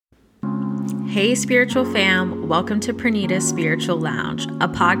Hey, spiritual fam, welcome to Pranita's Spiritual Lounge, a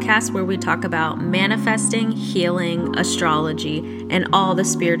podcast where we talk about manifesting, healing, astrology, and all the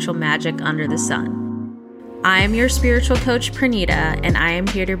spiritual magic under the sun. I am your spiritual coach, Pranita, and I am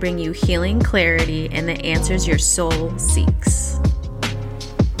here to bring you healing, clarity, and the answers your soul seeks.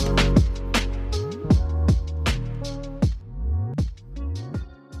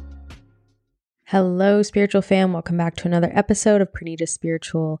 Hello, spiritual fam. Welcome back to another episode of Pranita's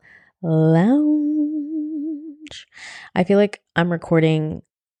Spiritual Lounge. I feel like I'm recording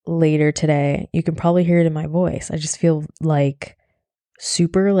later today. You can probably hear it in my voice. I just feel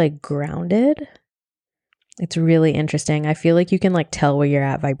super grounded. It's really interesting. I feel like you can tell where you're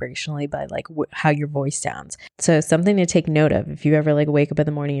at vibrationally by how your voice sounds. So something to take note of. If you ever wake up in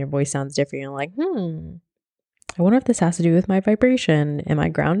the morning, your voice sounds different. You're like, I wonder if this has to do with my vibration. Am I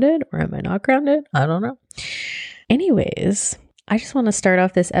grounded or am I not grounded? I don't know. Anyways, I just want to start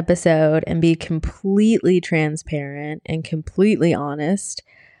off this episode and be completely transparent and completely honest.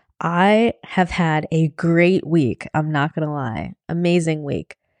 I have had a great week. I'm not going to lie. Amazing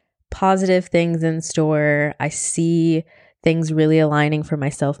week. Positive things in store. I see things really aligning for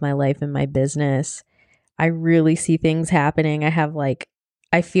myself, my life, and my business. I really see things happening.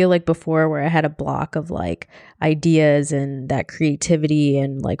 I feel like before where I had a block of ideas and that creativity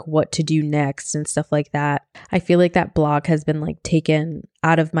and what to do next and stuff like that. I feel like that block has been taken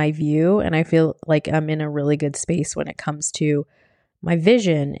out of my view, and I feel like I'm in a really good space when it comes to my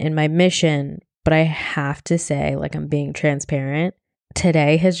vision and my mission. But I have to say, I'm being transparent.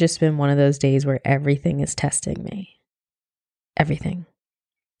 Today has just been one of those days where everything is testing me. Everything.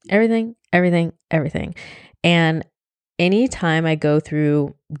 And anytime I go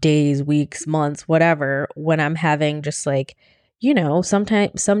through days, weeks, months, whatever, when I'm having just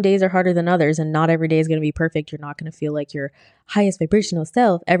sometimes some days are harder than others, and not every day is going to be perfect. You're not going to feel like your highest vibrational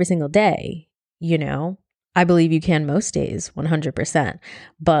self every single day. I believe you can most days, 100%.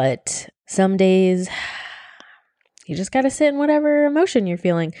 But some days you just got to sit in whatever emotion you're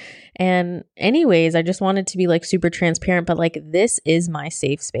feeling. And anyways, I just wanted to be super transparent, but this is my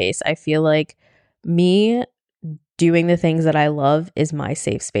safe space. I feel like me doing the things that I love is my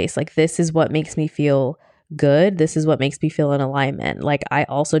safe space. This is what makes me feel good. This is what makes me feel in alignment. I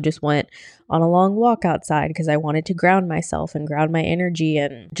also just went on a long walk outside because I wanted to ground myself and ground my energy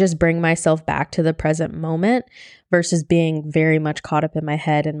and just bring myself back to the present moment versus being very much caught up in my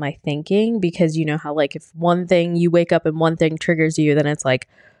head and my thinking. Because you know how if one thing, you wake up and one thing triggers you, then it's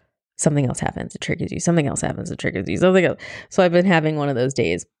something else happens, it triggers you. Something else happens, it triggers you. Something else. So I've been having one of those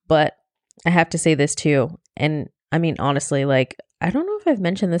days. But I have to say this too. And I mean, honestly, I don't know if I've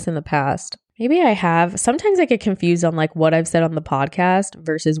mentioned this in the past. Maybe I have. Sometimes I get confused on what I've said on the podcast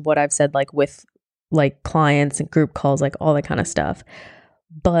versus what I've said with clients and group calls, all that kind of stuff.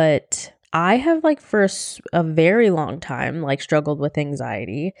 But I have for a very long time struggled with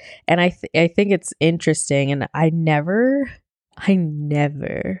anxiety, and I think it's interesting, and I never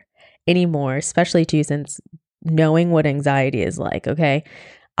anymore, especially too since knowing what anxiety is okay?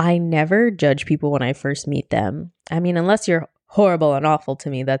 I never judge people when I first meet them. I mean, unless you're horrible and awful to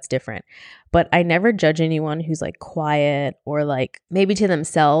me, that's different. But I never judge anyone who's quiet or maybe to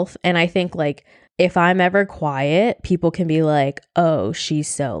themselves. And I think if I'm ever quiet, people can be oh, she's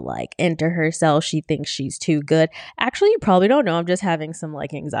so into herself. She thinks she's too good. Actually, you probably don't know. I'm just having some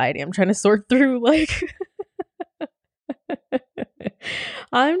anxiety. I'm trying to sort through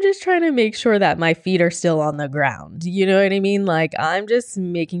I'm just trying to make sure that my feet are still on the ground. You know what I mean? I'm just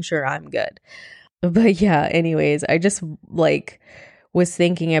making sure I'm good. But yeah, anyways, I just was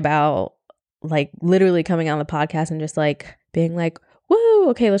thinking about literally coming on the podcast and just being woo,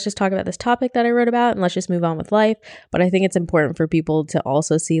 okay, let's just talk about this topic that I wrote about and let's just move on with life. But I think it's important for people to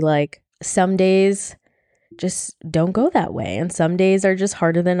also see some days just don't go that way. And some days are just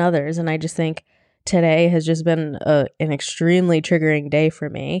harder than others. And I just think today has just been an extremely triggering day for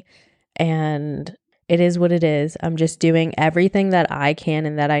me, and it is what it is. I'm just doing everything that I can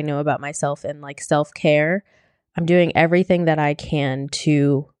and that I know about myself and self-care. I'm doing everything that I can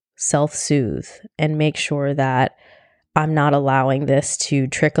to self-soothe and make sure that I'm not allowing this to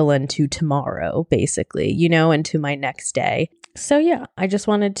trickle into tomorrow, basically, into my next day. So yeah, I just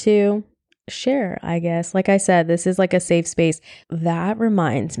wanted to share, I guess. Like I said, this is a safe space. That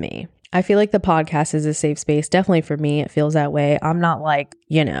reminds me, I feel like the podcast is a safe space. Definitely for me, it feels that way. I'm not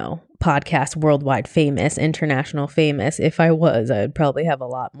podcast worldwide famous, international famous. If I was, I'd probably have a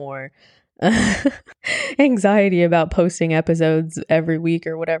lot more anxiety about posting episodes every week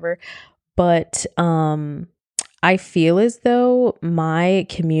or whatever. But I feel as though my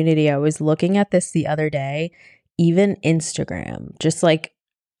community, I was looking at this the other day, even Instagram, just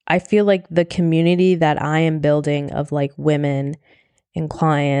I feel like the community that I am building of like women and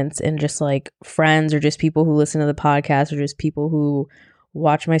clients and just like friends or just people who listen to the podcast or just people who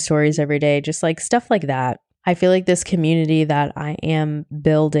watch my stories every day, just like stuff like that. I feel like this community that I am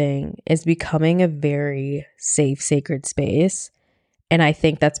building is becoming a very safe, sacred space. And I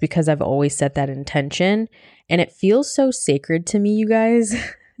think that's because I've always set that intention. And it feels so sacred to me, you guys.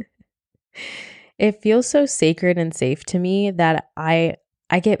 It feels so sacred and safe to me that I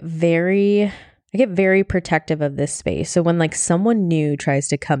get very protective of this space. So when like someone new tries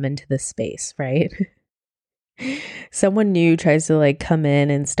to come into this space, right? Someone new tries to like come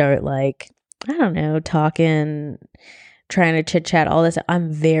in and start like, I don't know, talking, trying to chit chat, all this.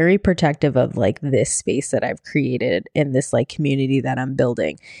 I'm very protective of like this space that I've created in this like community that I'm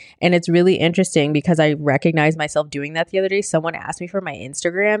building. And it's really interesting because I recognized myself doing that the other day. Someone asked me for my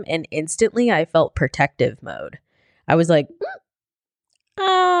Instagram and instantly I felt protective mode. I was like,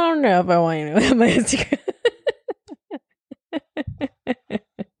 I don't know if I want you to know my Instagram.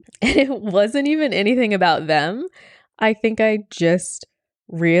 And it wasn't even anything about them. I think I just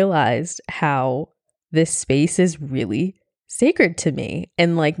realized how this space is really sacred to me.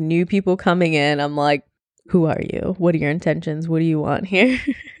 And like new people coming in, I'm like, who are you? What are your intentions? What do you want here?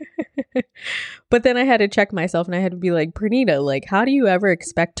 But then I had to check myself and I had to be like, Pranita, like, how do you ever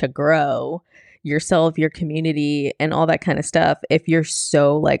expect to grow yourself, your community, and all that kind of stuff if you're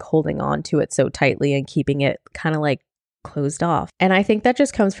so like holding on to it so tightly and keeping it kind of like closed off? And I think that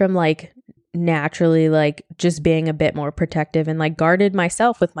just comes from like naturally like just being a bit more protective and like guarded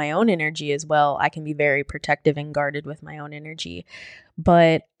myself with my own energy as well. I can be very protective and guarded with my own energy.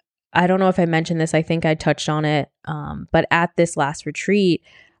 But I don't know if I mentioned this. I think I touched on it. But at this last retreat,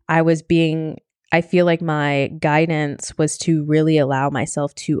 I feel like my guidance was to really allow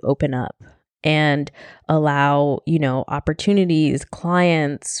myself to open up and allow, you know, opportunities,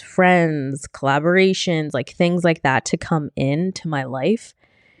 clients, friends, collaborations, like things like that to come into my life.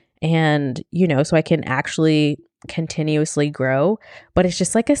 And, you know, so I can actually continuously grow. But it's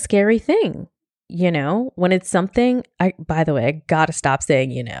just like a scary thing, you know, when it's something, by the way, I gotta stop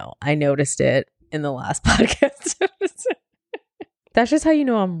saying, you know, I noticed it in the last podcast. That's just how you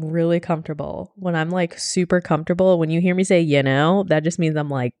know I'm really comfortable. When I'm like super comfortable, when you hear me say, you know, that just means I'm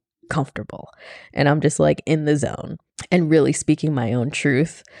like comfortable and I'm just like in the zone and really speaking my own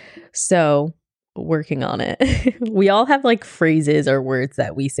truth. So working on it. We all have like phrases or words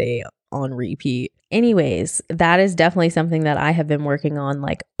that we say on repeat. Anyways, that is definitely something that I have been working on,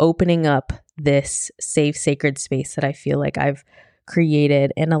 like opening up this safe, sacred space that I feel like I've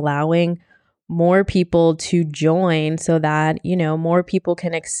created and allowing more people to join so that, you know, more people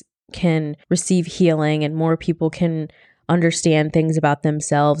can receive healing and more people can understand things about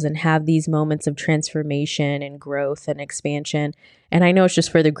themselves and have these moments of transformation and growth and expansion. And I know it's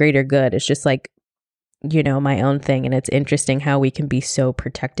just for the greater good. It's just like, you know, my own thing. And it's interesting how we can be so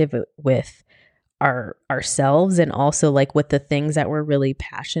protective with ourselves and also like with the things that we're really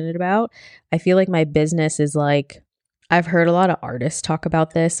passionate about. I feel like my business is like, I've heard a lot of artists talk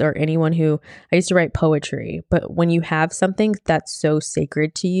about this, or anyone who, I used to write poetry, but when you have something that's so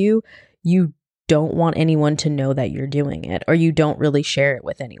sacred to you, you don't want anyone to know that you're doing it, or you don't really share it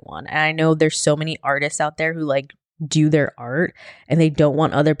with anyone. And I know there's so many artists out there who like do their art and they don't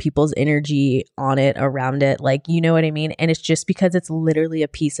want other people's energy on it, around it. Like, you know what I mean? And it's just because it's literally a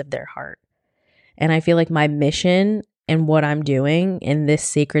piece of their heart. And I feel like my mission and what I'm doing in this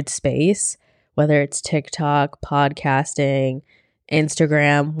sacred space, whether it's TikTok, podcasting,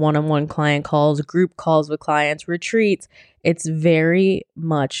 Instagram, one-on-one client calls, group calls with clients, retreats, it's very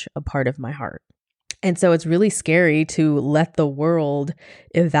much a part of my heart. And so it's really scary to let the world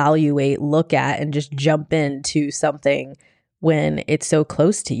evaluate, look at, and just jump into something when it's so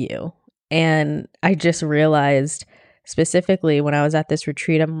close to you. And I just realized specifically when I was at this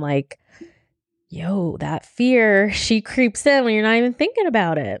retreat, I'm like, yo, that fear, she creeps in when you're not even thinking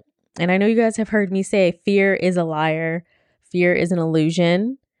about it. And I know you guys have heard me say fear is a liar. Fear is an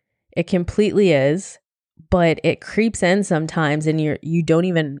illusion. It completely is. But it creeps in sometimes and you don't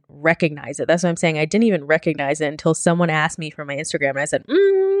even recognize it. That's what I'm saying. I didn't even recognize it until someone asked me for my Instagram and I said,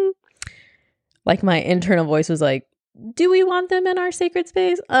 like my internal voice was like, do we want them in our sacred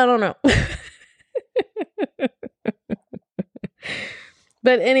space? I don't know.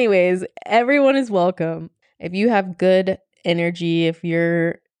 But anyways, everyone is welcome. If you have good energy, if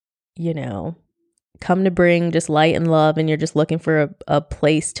you're, you know, come to bring just light and love and you're just looking for a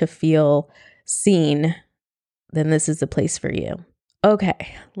place to feel seen, then this is the place for you.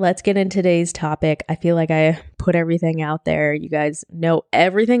 Okay, let's get into today's topic. I feel like I put everything out there. You guys know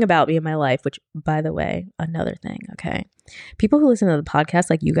everything about me in my life, which, by the way, another thing, okay? People who listen to the podcast,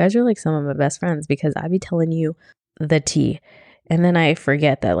 like, you guys are like some of my best friends because I be telling you the tea. And then I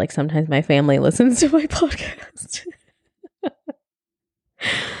forget that, like, sometimes my family listens to my podcast.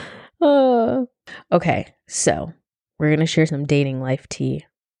 Okay, so we're going to share some dating life tea.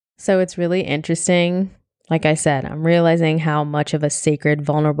 So it's really interesting. Like I said, I'm realizing how much of a sacred,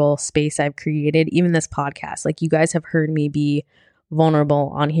 vulnerable space I've created, even this podcast. Like, you guys have heard me be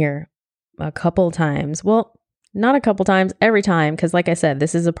vulnerable on here a couple times. Well, not a couple times, every time. Because like I said,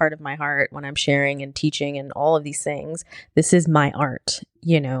 this is a part of my heart when I'm sharing and teaching and all of these things. This is my art,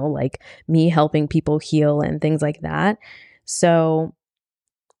 like me helping people heal and things like that. So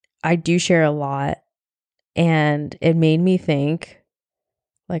I do share a lot. And it made me think,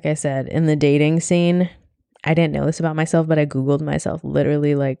 like I said, in the dating scene, I didn't know this about myself, but I Googled myself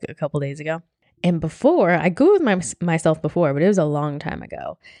literally like a couple days ago. And before, I Googled myself before, but it was a long time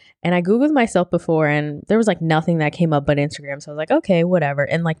ago. And I Googled myself before and there was like nothing that came up but Instagram. So I was like, okay, whatever.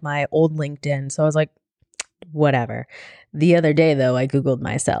 And like my old LinkedIn. So I was like, whatever. The other day though, I Googled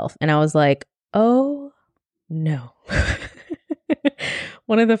myself and I was like, oh no.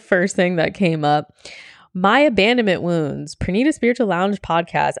 One of the first thing that came up, my abandonment wounds, Pranita Spiritual Lounge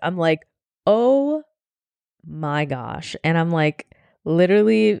podcast. I'm like, oh my gosh. And I'm like,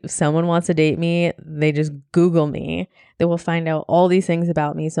 literally, if someone wants to date me, they just Google me. They will find out all these things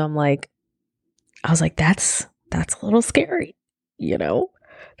about me. So I was like, that's a little scary,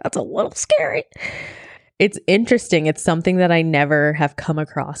 That's a little scary. It's interesting. It's something that I never have come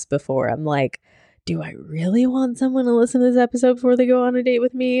across before. I'm like, do I really want someone to listen to this episode before they go on a date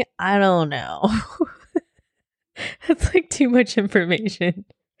with me? I don't know. That's like too much information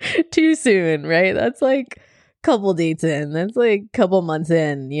too soon, right? That's like couple dates in. That's like couple months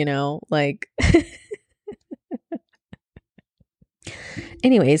in, like.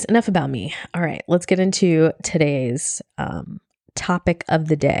 Anyways, enough about me. All right, let's get into today's topic of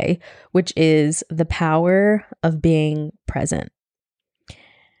the day, which is the power of being present.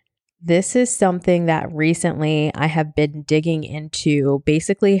 This is something that recently I have been digging into,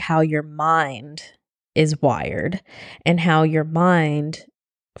 basically how your mind is wired and how your mind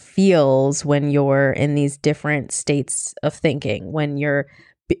feels when you're in these different states of thinking, when you're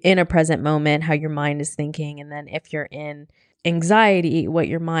in a present moment, how your mind is thinking. And then if you're in anxiety, what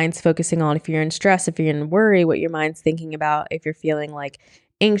your mind's focusing on. If you're in stress, if you're in worry, what your mind's thinking about. If you're feeling like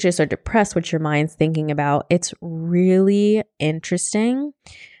anxious or depressed, what your mind's thinking about. It's really interesting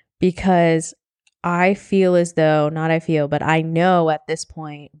because I feel as though, not I feel, but I know at this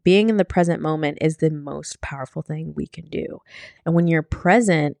point, being in the present moment is the most powerful thing we can do. And when you're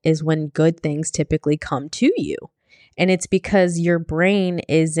present is when good things typically come to you. And it's because your brain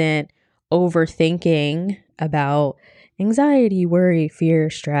isn't overthinking about anxiety, worry,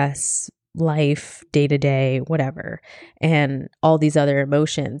 fear, stress, life, day to day, whatever, and all these other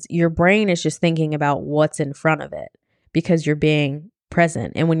emotions. Your brain is just thinking about what's in front of it because you're being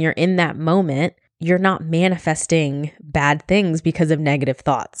present. And when you're in that moment, you're not manifesting bad things because of negative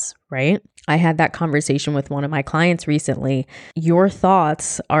thoughts, right? I had that conversation with one of my clients recently. Your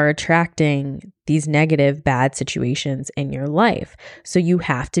thoughts are attracting these negative, bad situations in your life. So you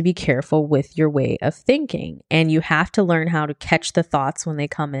have to be careful with your way of thinking and you have to learn how to catch the thoughts when they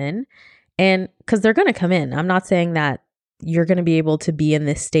come in. And because they're going to come in. I'm not saying that you're going to be able to be in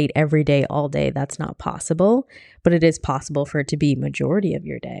this state every day, all day. That's not possible, but it is possible for it to be majority of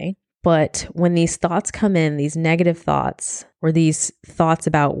your day. But when these thoughts come in, these negative thoughts or these thoughts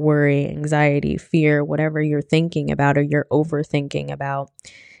about worry, anxiety, fear, whatever you're thinking about or you're overthinking about,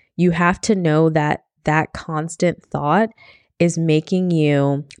 you have to know that that constant thought is making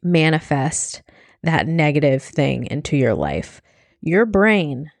you manifest that negative thing into your life. Your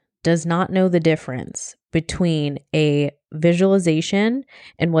brain does not know the difference between a visualization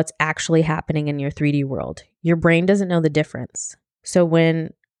and what's actually happening in your 3D world. Your brain doesn't know the difference. So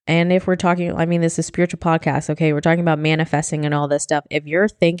and if we're talking, this is a spiritual podcast, okay? We're talking about manifesting and all this stuff. If you're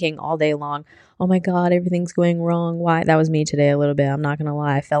thinking all day long, oh my God, everything's going wrong. Why? That was me today a little bit. I'm not going to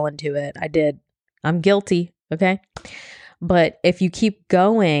lie. I fell into it. I did. I'm guilty, okay? But if you keep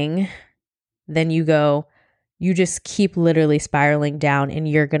going, then you just keep literally spiraling down and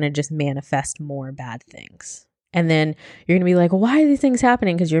you're going to just manifest more bad things. And then you're going to be like, why are these things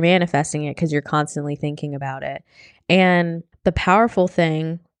happening? Because you're manifesting it because you're constantly thinking about it. And the powerful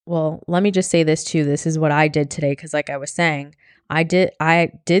thing, well, let me just say this too. This is what I did today. Cause like I was saying, I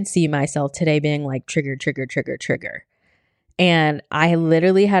did see myself today being like trigger, trigger, trigger, trigger. And I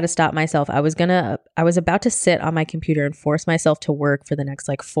literally had to stop myself. I was about to sit on my computer and force myself to work for the next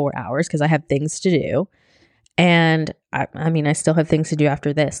like 4 hours. Cause I have things to do. And I mean, I still have things to do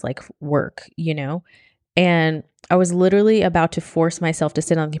after this, like work, And I was literally about to force myself to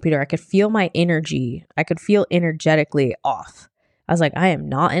sit on the computer. I could feel my energy. I could feel energetically off. I was like, I am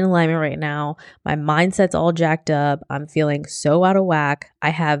not in alignment right now. My mindset's all jacked up. I'm feeling so out of whack. I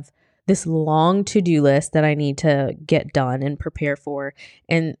have this long to-do list that I need to get done and prepare for.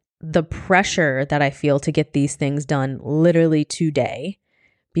 And the pressure that I feel to get these things done literally today,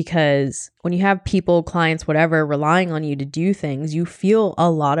 because when you have people, clients, whatever, relying on you to do things, you feel a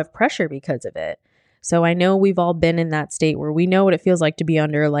lot of pressure because of it. So I know we've all been in that state where we know what it feels like to be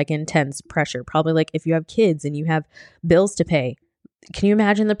under like intense pressure. Probably like if you have kids and you have bills to pay, can you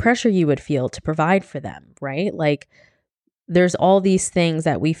imagine the pressure you would feel to provide for them, right? Like there's all these things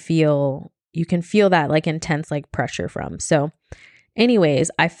that we feel, you can feel that like intense like pressure from. So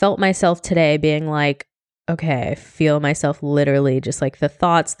anyways, I felt myself today being like, okay, I feel myself literally just like the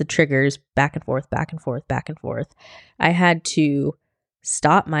thoughts, the triggers, back and forth, back and forth, back and forth. I had to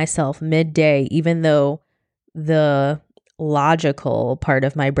stop myself midday, even though the logical part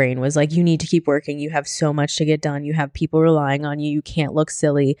of my brain was like, you need to keep working. You have so much to get done. You have people relying on you. You can't look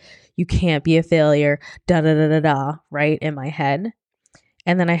silly. You can't be a failure, da da da da da, right? In my head.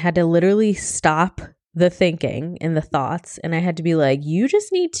 And then I had to literally stop the thinking and the thoughts. And I had to be like, you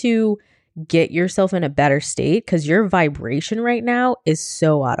just need to get yourself in a better state because your vibration right now is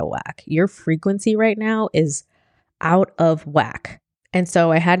so out of whack. Your frequency right now is out of whack. And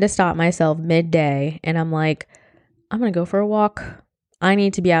so I had to stop myself midday and I'm like, I'm going to go for a walk. I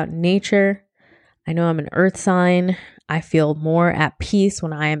need to be out in nature. I know I'm an earth sign. I feel more at peace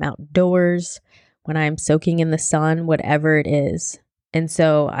when I am outdoors, when I'm soaking in the sun, whatever it is. And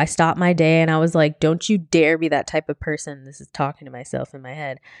so I stopped my day and I was like, don't you dare be that type of person. This is talking to myself in my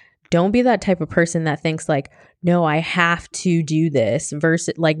head. Don't be that type of person that thinks like, no, I have to do this,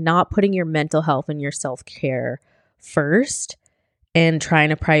 versus like not putting your mental health and your self-care first and trying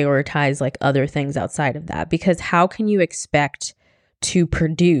to prioritize like other things outside of that. Because how can you expect to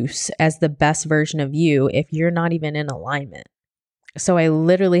produce as the best version of you if you're not even in alignment? So I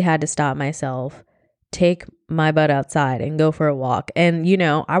literally had to stop myself, take my butt outside and go for a walk. And,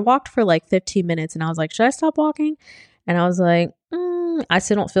 I walked for like 15 minutes and I was like, should I stop walking? And I was like, I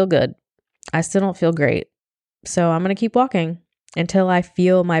still don't feel good. I still don't feel great. So I'm going to keep walking until I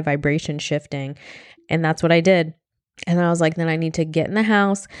feel my vibration shifting. And that's what I did. And then I was like, then I need to get in the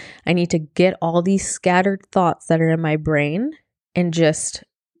house. I need to get all these scattered thoughts that are in my brain and just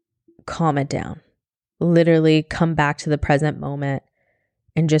calm it down. Literally come back to the present moment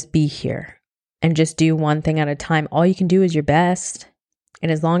and just be here and just do one thing at a time. All you can do is your best.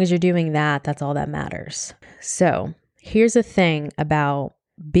 And as long as you're doing that, that's all that matters. So here's the thing about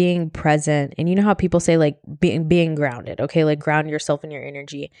being present. And you know how people say like being grounded, okay? Like ground yourself in your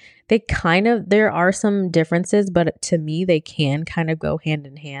energy. There are some differences, but to me, they can kind of go hand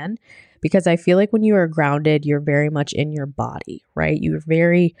in hand because I feel like when you are grounded, you're very much in your body, right? You're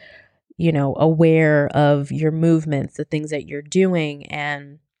very, aware of your movements, the things that you're doing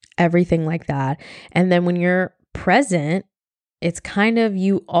and everything like that. And then when you're present, it's kind of,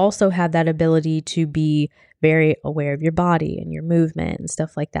 you also have that ability to be very aware of your body and your movement and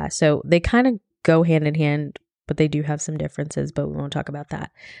stuff like that. So they kind of go hand in hand, but they do have some differences, but we won't talk about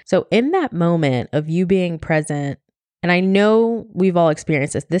that. So in that moment of you being present, and I know we've all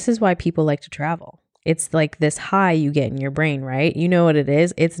experienced this, this is why people like to travel. It's like this high you get in your brain, right? You know what it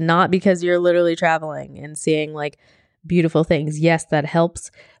is? It's not because you're literally traveling and seeing like beautiful things. Yes, that helps,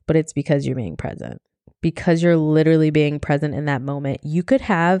 but it's because you're being present. Because you're literally being present in that moment, you could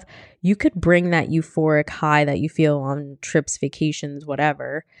bring that euphoric high that you feel on trips, vacations,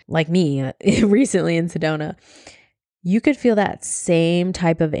 whatever, like me recently in Sedona. You could feel that same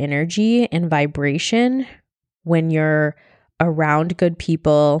type of energy and vibration when you're around good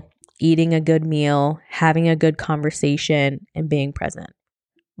people, eating a good meal, having a good conversation, and being present.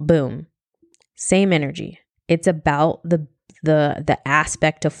 Boom. Same energy. It's about the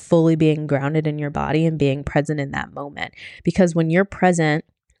aspect of fully being grounded in your body and being present in that moment. Because when you're present,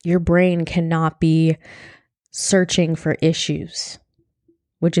 your brain cannot be searching for issues,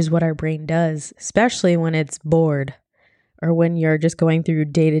 which is what our brain does, especially when it's bored or when you're just going through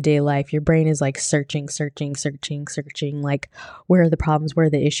day-to-day life. Your brain is like searching, like, where are the problems, where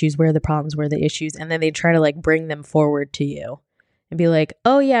are the issues, where are the problems, where are the issues? And then they try to like bring them forward to you. And be like,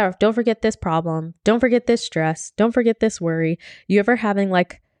 oh yeah, don't forget this problem. Don't forget this stress. Don't forget this worry. You ever having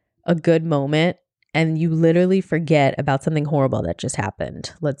like a good moment and you literally forget about something horrible that just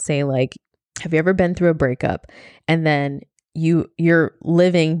happened? Let's say like, have you ever been through a breakup and then you're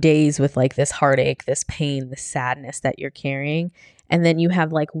living days with like this heartache, this pain, this sadness that you're carrying. And then you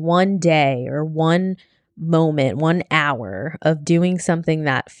have like one day or one moment, 1 hour of doing something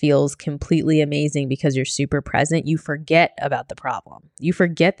that feels completely amazing because you're super present, you forget about the problem. You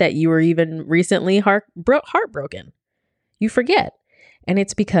forget that you were even recently heartbroken. You forget. And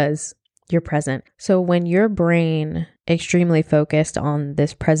it's because you're present. So when your brain extremely focused on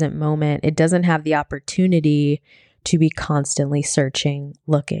this present moment, it doesn't have the opportunity to be constantly searching,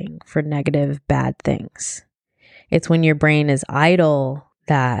 looking for negative, bad things. It's when your brain is idle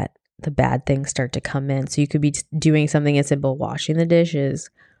that the bad things start to come in. So you could be doing something as simple, washing the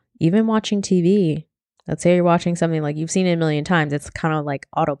dishes, even watching TV. Let's say you're watching something like you've seen it a million times. It's kind of like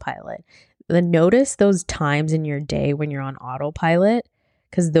autopilot. Then notice those times in your day when you're on autopilot,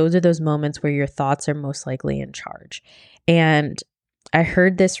 because those are those moments where your thoughts are most likely in charge. And I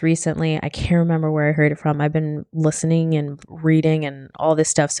heard this recently. I can't remember where I heard it from. I've been listening and reading and all this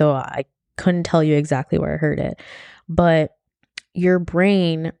stuff, so I couldn't tell you exactly where I heard it. But your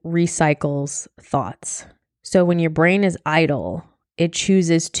brain recycles thoughts. So when your brain is idle, it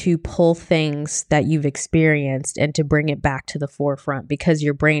chooses to pull things that you've experienced and to bring it back to the forefront because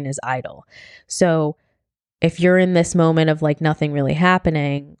your brain is idle. So if you're in this moment of like nothing really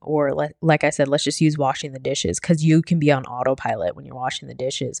happening, or like I said, let's just use washing the dishes, because you can be on autopilot when you're washing the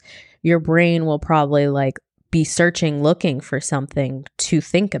dishes. Your brain will probably like be searching, looking for something to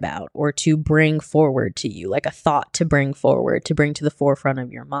think about or to bring forward to you, like a thought to bring forward, to bring to the forefront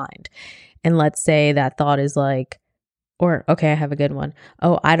of your mind. And let's say that thought is like, or okay, I have a good one.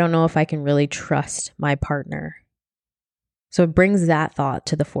 Oh, I don't know if I can really trust my partner. So it brings that thought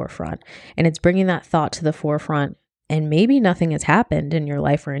to the forefront, and it's bringing that thought to the forefront. And maybe nothing has happened in your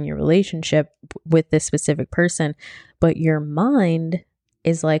life or in your relationship with this specific person, but your mind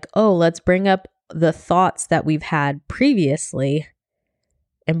is like, oh, let's bring up the thoughts that we've had previously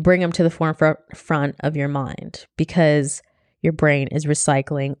and bring them to the forefront of your mind, because your brain is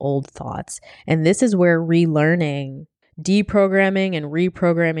recycling old thoughts. And this is where relearning, deprogramming, and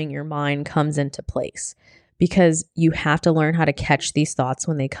reprogramming your mind comes into place. Because you have to learn how to catch these thoughts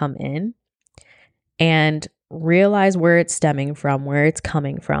when they come in and realize where it's stemming from, where it's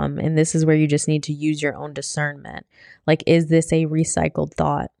coming from. And this is where you just need to use your own discernment. Like, is this a recycled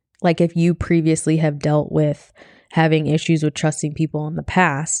thought? Like if you previously have dealt with having issues with trusting people in the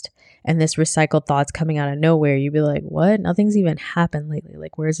past, and this recycled thought's coming out of nowhere, you'd be like, what? Nothing's even happened lately.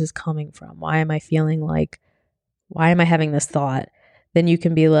 Like, where's this coming from? Why am I having this thought? Then you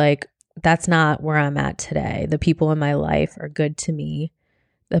can be like, that's not where I'm at today. The people in my life are good to me.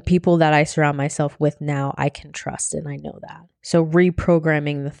 The people that I surround myself with now, I can trust, and I know that. So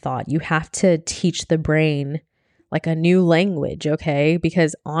reprogramming the thought, you have to teach the brain like a new language, okay?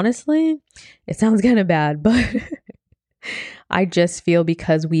 Because honestly, it sounds kind of bad, but I just feel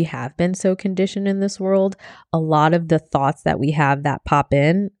because we have been so conditioned in this world, a lot of the thoughts that we have that pop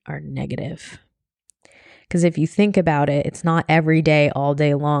in are negative. Because if you think about it, it's not every day, all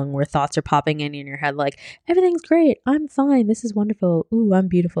day long, where thoughts are popping in your head like, everything's great, I'm fine, this is wonderful, ooh, I'm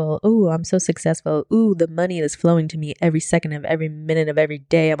beautiful, ooh, I'm so successful, ooh, the money is flowing to me every second of every minute of every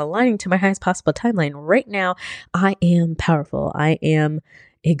day, I'm aligning to my highest possible timeline right now, I am powerful, I am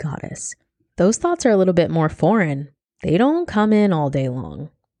a goddess. Those thoughts are a little bit more foreign. They don't come in all day long.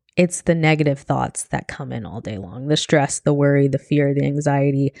 It's the negative thoughts that come in all day long. The stress, the worry, the fear, the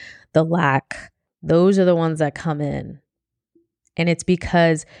anxiety, the lack. Those are the ones that come in. And it's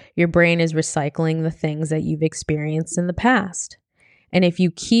because your brain is recycling the things that you've experienced in the past. And if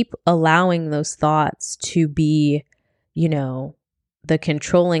you keep allowing those thoughts to be, the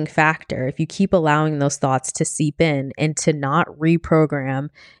controlling factor, if you keep allowing those thoughts to seep in and to not reprogram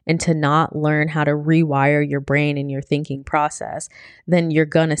and to not learn how to rewire your brain and your thinking process, then you're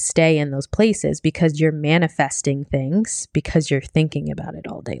going to stay in those places because you're manifesting things because you're thinking about it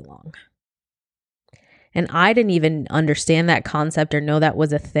all day long. And I didn't even understand that concept or know that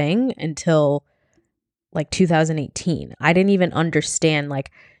was a thing until like 2018. I didn't even understand,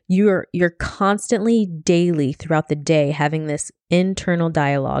 like, you're constantly daily throughout the day having this internal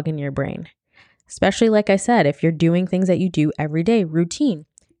dialogue in your brain. Especially, like I said, if you're doing things that you do every day, routine.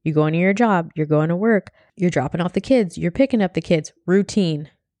 You're going to your job, you're going to work, you're dropping off the kids, you're picking up the kids, routine.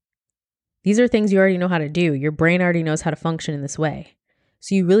 These are things you already know how to do. Your brain already knows how to function in this way.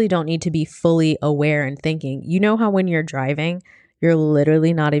 So you really don't need to be fully aware and thinking. You know how when you're driving, you're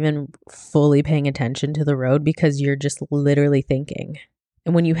literally not even fully paying attention to the road because you're just literally thinking.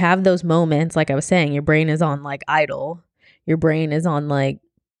 And when you have those moments, like I was saying, your brain is on like idle. Your brain is on like,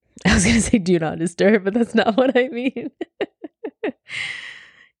 I was going to say do not disturb, but that's not what I mean.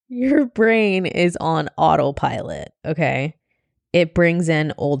 Your brain is on autopilot, okay? It brings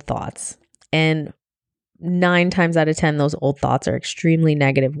in old thoughts. And 9 times out of 10, those old thoughts are extremely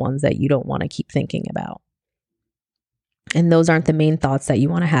negative ones that you don't want to keep thinking about. And those aren't the main thoughts that you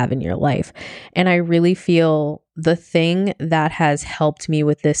want to have in your life. And I really feel the thing that has helped me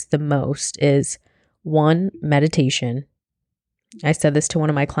with this the most is, one, meditation. I said this to one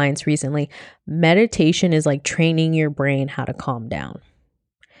of my clients recently. Meditation is like training your brain how to calm down.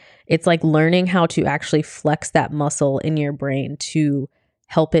 It's like learning how to actually flex that muscle in your brain to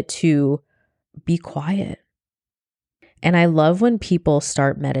help it to be quiet. And I love when people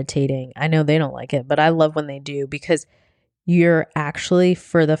start meditating. I know they don't like it, but I love when they do, because you're actually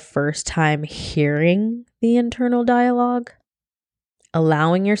for the first time hearing the internal dialogue,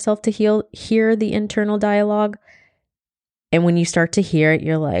 allowing yourself to hear the internal dialogue. And when you start to hear it,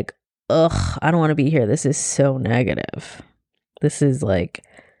 you're like, ugh, I don't want to be here. This is so negative. This is like,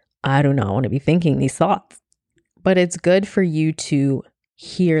 I do not want to be thinking these thoughts. But it's good for you to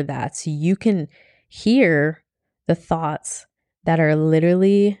hear that, so you can hear the thoughts that are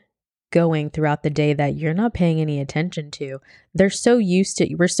literally going throughout the day that you're not paying any attention to. We're so used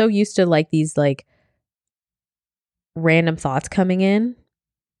to like these like random thoughts coming in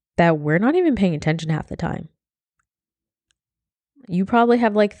that we're not even paying attention half the time. You probably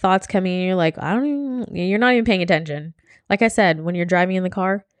have like thoughts coming in, you're like, you're not even paying attention. Like I said, when you're driving in the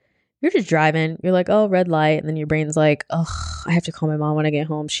car, you're just driving. You're like, oh, red light. And then your brain's like, oh, I have to call my mom when I get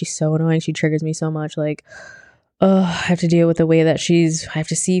home. She's so annoying. She triggers me so much. Like, oh, I have to deal with the way that I have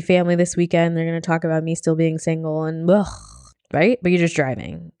to see family this weekend. They're going to talk about me still being single and right? But you're just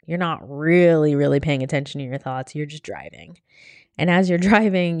driving. You're not really, really paying attention to your thoughts. You're just driving. And as you're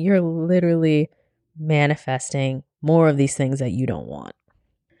driving, you're literally manifesting more of these things that you don't want.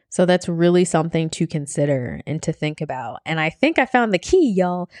 So that's really something to consider and to think about. And I think I found the key,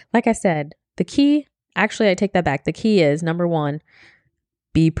 y'all. Like I said, the key, actually, I take that back. The key is, number one,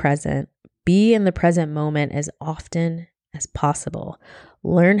 be present. Be in the present moment as often as possible.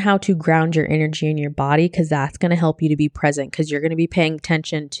 Learn how to ground your energy in your body, because that's going to help you to be present, because you're going to be paying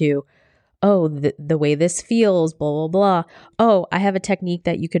attention to, oh, the way this feels, blah, blah, blah. Oh, I have a technique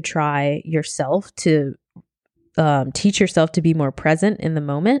that you could try yourself to teach yourself to be more present in the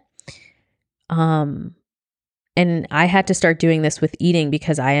moment. And I had to start doing this with eating,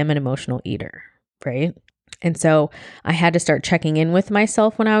 because I am an emotional eater, right? And so I had to start checking in with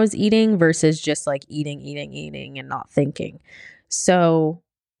myself when I was eating versus just like eating and not thinking. So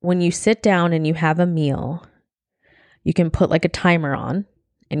when you sit down and you have a meal, you can put like a timer on,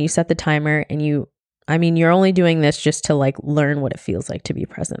 and you set the timer, and you're only doing this just to like learn what it feels like to be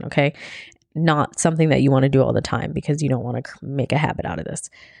present. Okay. Not something that you want to do all the time, because you don't want to make a habit out of this.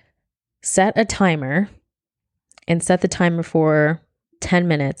 Set a timer, and set the timer for 10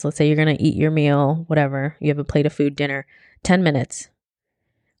 minutes. Let's say you're going to eat your meal, whatever. You have a plate of food, dinner, 10 minutes.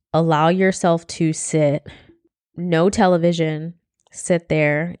 Allow yourself to sit, no television, sit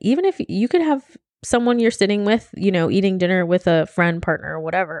there. Even if you could have someone you're sitting with, eating dinner with a friend, partner, or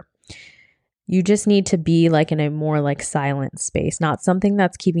whatever. You just need to be like in a more like silent space, not something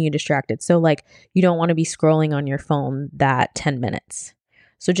that's keeping you distracted. So like you don't want to be scrolling on your phone that 10 minutes.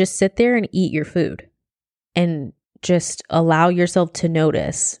 So just sit there and eat your food, and just allow yourself to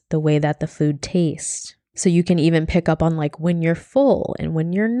notice the way that the food tastes. So you can even pick up on like when you're full and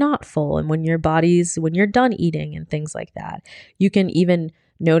when you're not full, and when you're done eating and things like that. You can even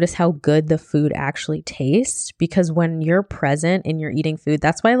notice how good the food actually tastes, because when you're present and you're eating food,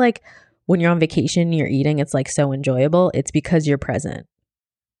 that's why like when you're on vacation and you're eating, it's like so enjoyable. It's because you're present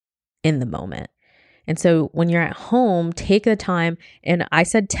in the moment. And so when you're at home, take the time. And I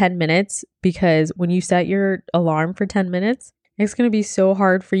said 10 minutes because when you set your alarm for 10 minutes, it's going to be so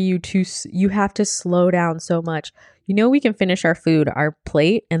hard for you you have to slow down so much. We can finish our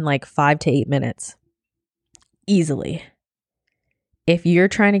plate in like 5 to 8 minutes easily. If you're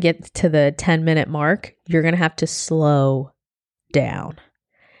trying to get to the 10-minute mark, you're going to have to slow down.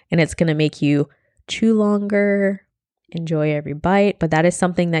 And it's going to make you chew longer, enjoy every bite. But that is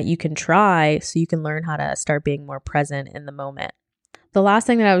something that you can try so you can learn how to start being more present in the moment. The last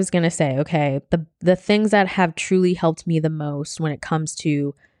thing that I was going to say, okay, the things that have truly helped me the most when it comes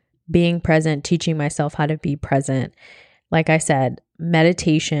to being present, teaching myself how to be present. Like I said,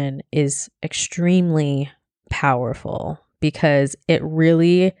 meditation is extremely powerful, because it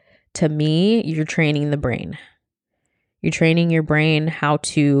really, to me, you're training the brain. You're training your brain how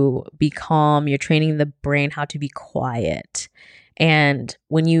to be calm. You're training the brain how to be quiet. And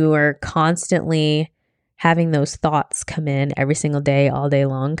when you are constantly having those thoughts come in every single day, all day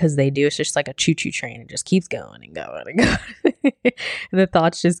long, because they do, it's just like a choo-choo train. It just keeps going and going and going. And the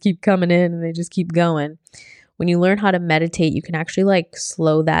thoughts just keep coming in, and they just keep going. when you learn how to meditate, you can actually like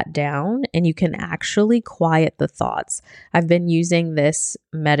slow that down and you can actually quiet the thoughts. I've been using this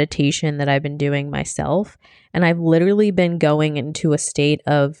meditation that I've been doing myself, and I've literally been going into a state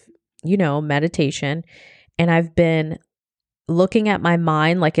of, meditation, and I've been looking at my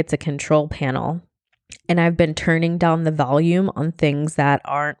mind like it's a control panel. And I've been turning down the volume on things that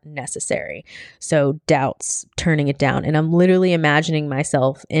aren't necessary. So doubts, turning it down. And I'm literally imagining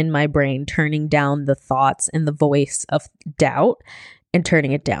myself in my brain turning down the thoughts and the voice of doubt and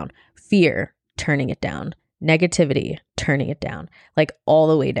turning it down. Fear, turning it down. Negativity, turning it down, like all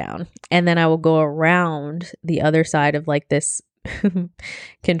the way down. And then I will go around the other side of like this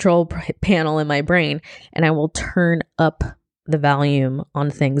control panel in my brain, and I will turn up the volume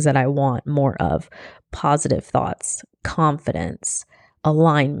on things that I want more of. Positive thoughts, confidence,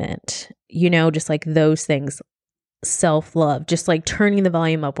 alignment, just like those things, self-love, just like turning the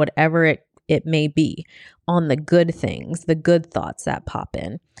volume up, whatever it may be, on the good things, the good thoughts that pop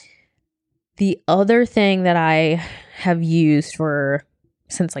in. The other thing that I have used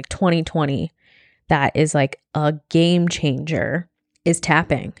since like 2020 that is like a game changer is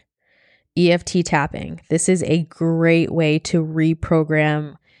tapping. EFT tapping. This is a great way to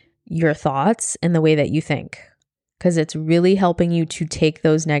reprogram your thoughts and the way that you think, because it's really helping you to take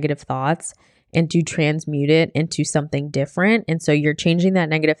those negative thoughts and to transmute it into something different. And so you're changing that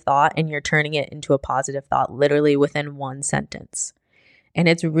negative thought and you're turning it into a positive thought literally within one sentence. And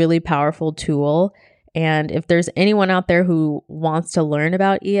it's a really powerful tool. And if there's anyone out there who wants to learn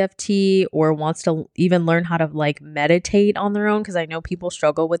about EFT or wants to even learn how to like meditate on their own, because I know people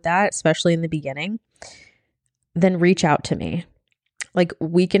struggle with that, especially in the beginning, then reach out to me. Like,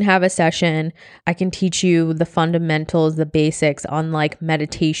 we can have a session. I can teach you the fundamentals, the basics on like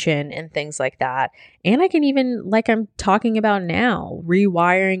meditation and things like that. And I can even, like I'm talking about now,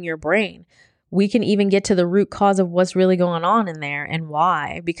 rewiring your brain. We can even get to the root cause of what's really going on in there and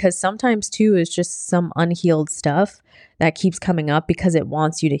why, because sometimes too is just some unhealed stuff that keeps coming up because it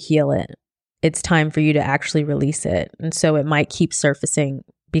wants you to heal it. It's time for you to actually release it. And so it might keep surfacing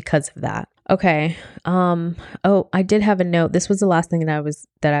because of that. Okay. I did have a note. This was the last thing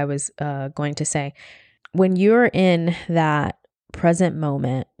that I was going to say. When you're in that present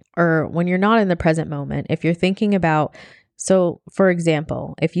moment, or when you're not in the present moment, if you're thinking about, so for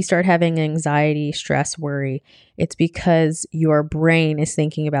example, if you start having anxiety, stress, worry, it's because your brain is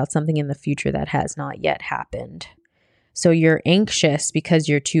thinking about something in the future that has not yet happened. So you're anxious because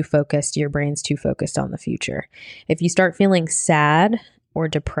you're too focused, your brain's too focused on the future. If you start feeling sad or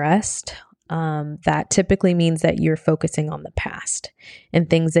depressed, that typically means that you're focusing on the past and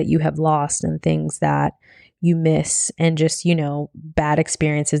things that you have lost and things that you miss and just, bad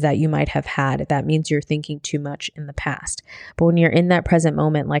experiences that you might have had. That means you're thinking too much in the past. But when you're in that present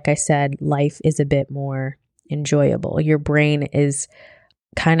moment, like I said, life is a bit more enjoyable. Your brain is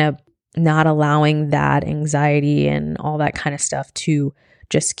kind of not allowing that anxiety and all that kind of stuff to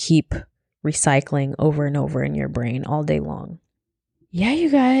just keep recycling over and over in your brain all day long. Yeah, you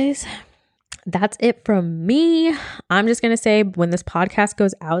guys, that's it from me. I'm just going to say when this podcast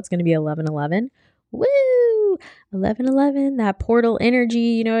goes out, it's going to be 11/11. Woo! 11/11, that portal energy,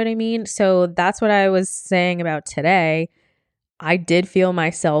 you know what I mean? So that's what I was saying about today. I did feel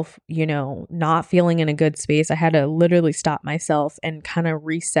myself, not feeling in a good space. I had to literally stop myself and kind of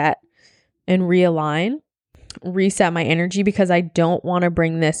reset and reset my energy, because I don't want to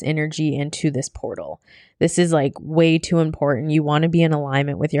bring this energy into this portal. This is like way too important. You want to be in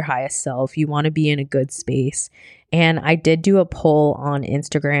alignment with your highest self. You want to be in a good space. And I did do a poll on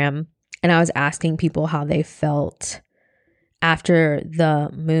Instagram, and I was asking people how they felt after the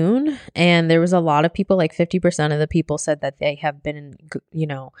moon. And there was a lot of people, like 50% of the people said that they have been,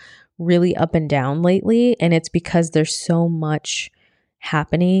 really up and down lately. And it's because there's so much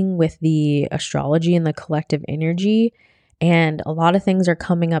happening with the astrology and the collective energy. And a lot of things are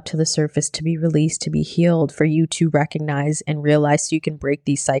coming up to the surface to be released, to be healed, for you to recognize and realize so you can break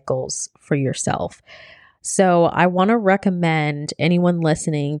these cycles for yourself. So I want to recommend anyone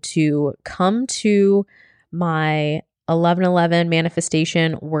listening to come to my 11/11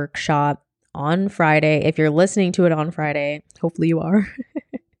 manifestation workshop on Friday. If you're listening to it on Friday, hopefully you are.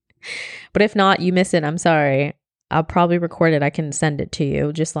 But if not, you miss it. I'm sorry. I'll probably record it. I can send it to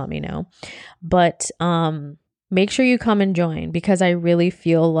you. Just let me know. But make sure you come and join, because I really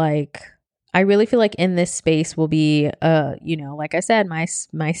feel like in this space will be, like I said, my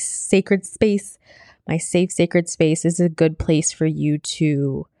sacred space, my safe sacred space is a good place for you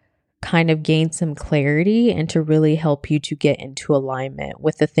to kind of gain some clarity and to really help you to get into alignment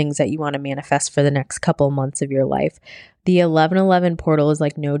with the things that you want to manifest for the next couple months of your life. The 1111 portal is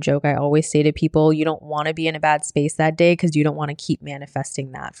like no joke. I always say to people, you don't want to be in a bad space that day because you don't want to keep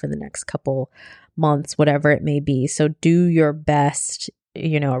manifesting that for the next couple months, whatever it may be. So do your best,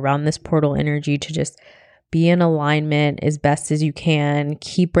 around this portal energy to just be in alignment as best as you can.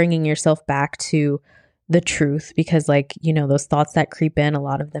 Keep bringing yourself back to the truth because those thoughts that creep in, a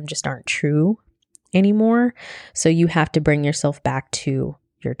lot of them just aren't true anymore. So you have to bring yourself back to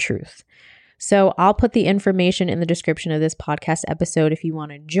your truth. So I'll put the information in the description of this podcast episode if you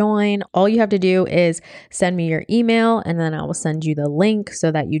want to join. All you have to do is send me your email and then I will send you the link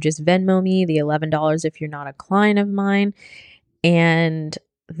so that you just Venmo me the $11 if you're not a client of mine. And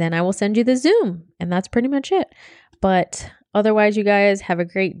then I will send you the Zoom. And that's pretty much it. But otherwise, you guys have a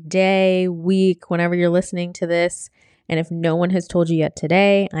great day, week, whenever you're listening to this. And if no one has told you yet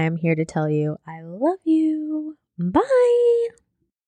today, I am here to tell you I love you. Bye.